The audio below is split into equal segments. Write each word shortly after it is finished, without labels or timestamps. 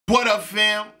What up,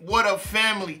 fam? What up,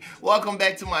 family? Welcome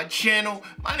back to my channel.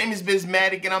 My name is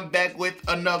BizMatik and I'm back with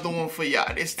another one for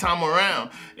y'all. This time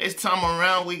around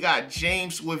we got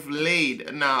James with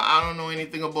Laid. Now, I don't know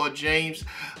anything about James.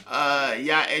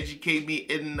 Y'all educate me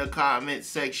in the comment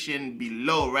section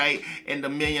below, right? And the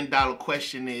 $1 million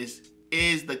question is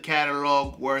the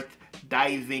catalog worth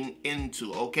diving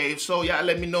into? Okay, so y'all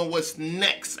let me know what's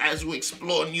next as we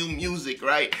explore new music,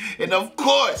 right? And of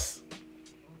course,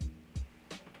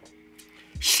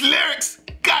 lyrics,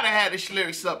 gotta have the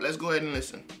lyrics up. Let's go ahead and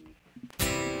listen.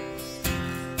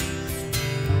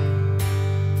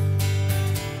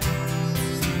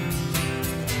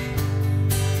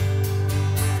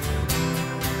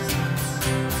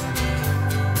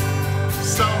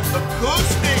 Some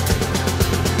acoustic.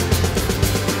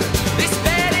 This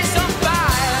bed is on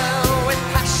fire with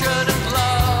passion and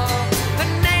love. The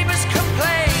neighbors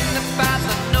complain about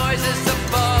the noises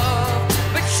above,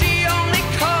 but she only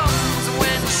comes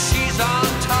when she's on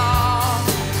top.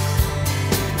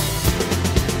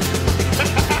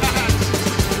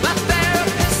 My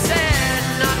therapist said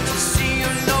not to see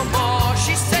you no more.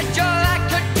 She said you're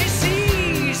like a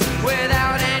disease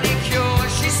without any cure.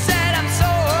 She said I'm so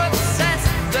obsessed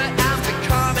that I'm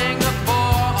becoming a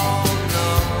bore. Oh no,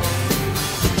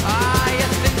 I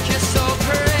think you're so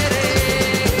pretty.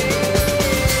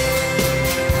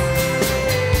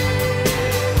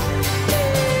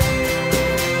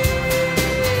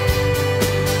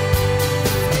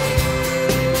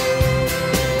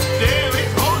 Damn,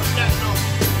 he's holding that note.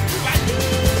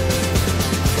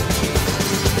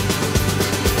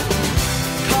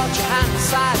 Caught your hand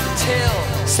inside the till,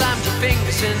 slammed your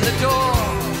fingers in the door,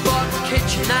 bought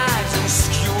kitchen knives and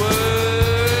skewers,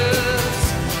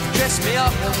 dressed me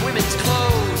up in women's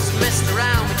clothes, messed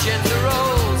around with gender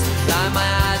roles, lined my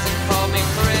eyes and called me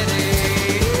pretty.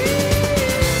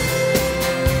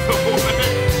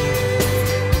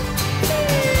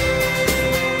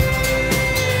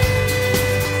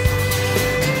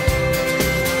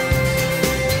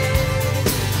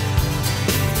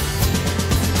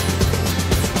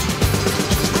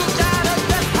 Moved out of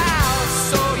the house,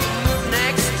 so you moved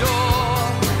next door.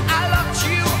 I locked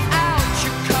you out,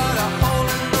 you cut a hole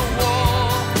in the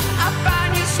wall. I found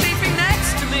you sleeping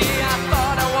next to me, I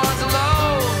thought I was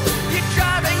alone. You're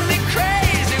driving me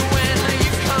crazy, when are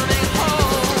you coming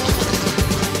home?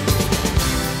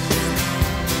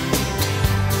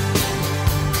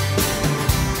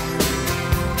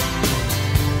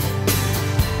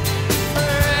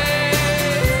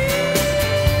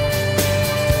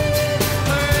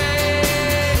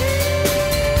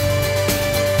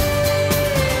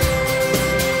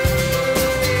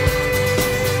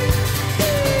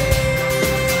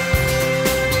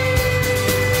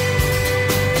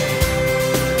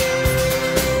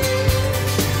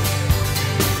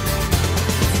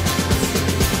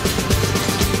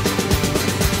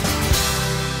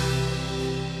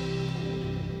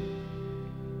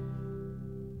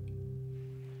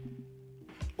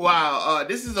 Wow,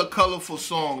 this is a colorful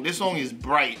song. This song is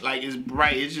bright, like it's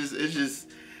bright. It's just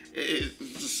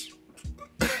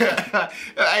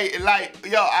like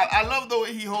yo, I love the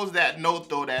way he holds that note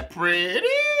though, that pretty.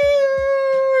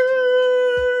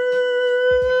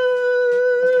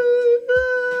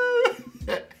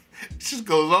 It just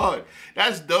goes on.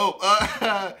 That's dope.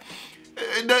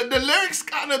 The lyrics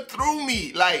kind of threw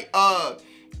me, like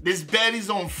this bed is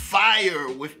on fire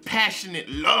with passionate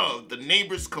love. The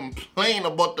neighbors complain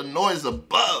about the noise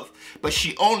above, but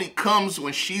she only comes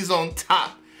when she's on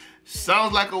top.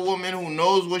 Sounds like a woman who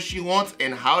knows what she wants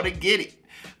and how to get it.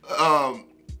 A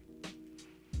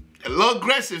little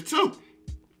aggressive too.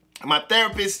 My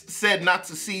therapist said not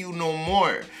to see you no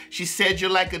more. She said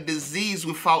you're like a disease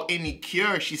without any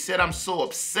cure. She said I'm so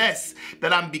obsessed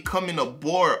that I'm becoming a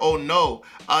bore. Oh no,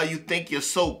 you think you're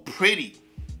so pretty.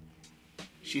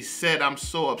 She said I'm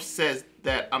so obsessed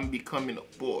that I'm becoming a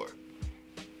bore.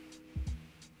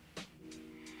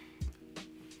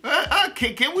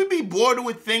 Can we be bored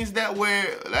with things that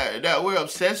we're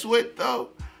obsessed with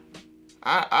though?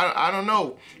 I don't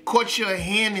know. Caught your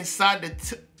hand inside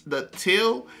the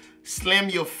till, slam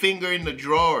your finger in the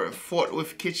drawer, fought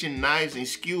with kitchen knives and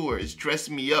skewers, dress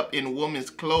me up in woman's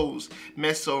clothes,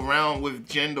 mess around with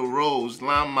gender roles,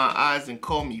 line my eyes and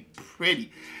call me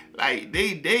pretty. Like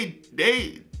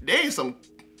they some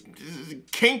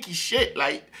kinky shit.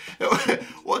 Like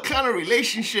what kind of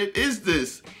relationship is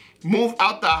this? Move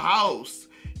out the house.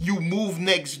 You move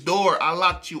next door. I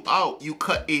locked you out. You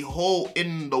cut a hole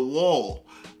in the wall.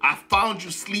 I found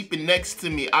you sleeping next to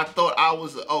me. I thought I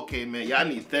was okay, man. Y'all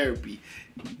need therapy.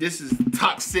 This is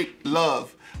toxic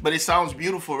love, but it sounds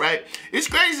beautiful, right? It's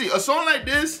crazy. A song like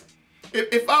this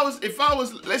if I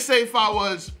was, let's say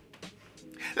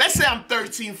I'm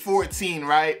 13, 14,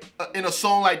 right? And a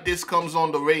song like this comes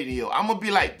on the radio. I'm gonna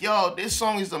be like, yo, this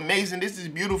song is amazing. This is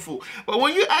beautiful. But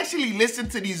when you actually listen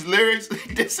to these lyrics,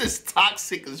 this is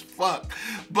toxic as fuck.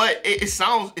 But it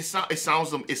sounds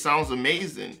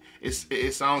amazing.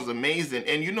 It sounds amazing.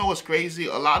 And you know what's crazy?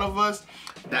 A lot of us,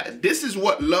 this is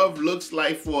what love looks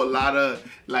like for a lot of,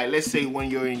 like, let's say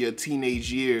when you're in your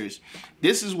teenage years.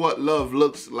 This is what love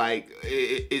looks like.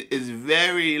 It's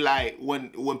very like,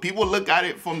 when people look at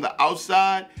it from the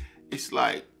outside, it's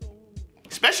like,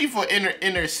 especially for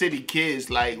inner city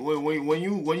kids, like when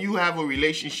you have a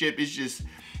relationship, it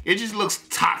just looks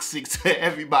toxic to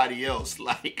everybody else.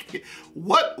 Like,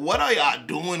 what are y'all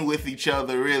doing with each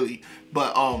other, really?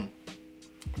 But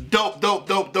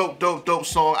dope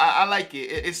song. I like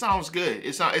it. It sounds good.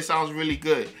 It sounds really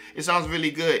good. It sounds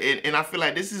really good. And I feel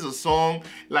like this is a song,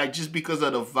 like, just because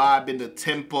of the vibe and the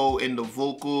tempo and the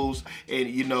vocals, and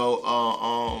you know,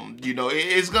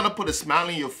 it's gonna put a smile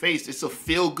on your face. It's a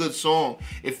feel-good song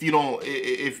if you don't,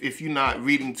 if you're not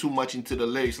reading too much into the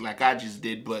lyrics like I just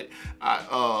did. But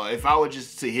if I were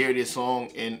just to hear this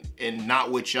song and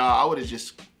not with y'all, I would have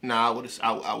just. Nah, I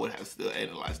would have still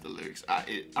analyzed the lyrics.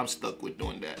 I'm stuck with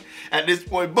doing that at this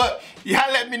point. But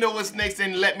y'all let me know what's next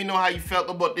and let me know how you felt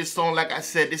about this song. Like I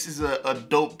said, this is a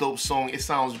dope song. It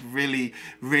sounds really,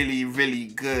 really, really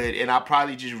good. And I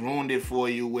probably just ruined it for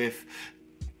you with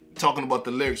talking about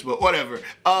the lyrics, but whatever.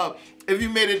 If you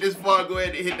made it this far, go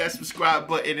ahead and hit that subscribe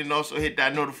button and also hit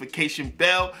that notification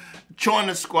bell. Join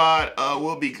the squad.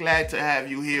 We'll be glad to have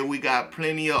you here. We got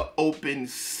plenty of open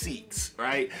seats,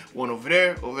 right? One over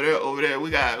there, over there, over there. We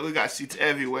got seats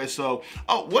everywhere. So,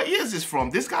 oh, what year is this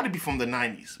from? This got to be from the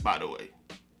 90s, by the way.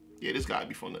 Yeah, this got to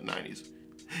be from the 90s.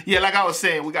 Yeah, like I was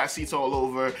saying, we got seats all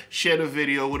over. Share the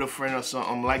video with a friend or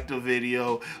something. Like the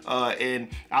video. And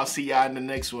I'll see y'all in the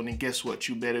next one. And guess what?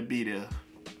 You better be there.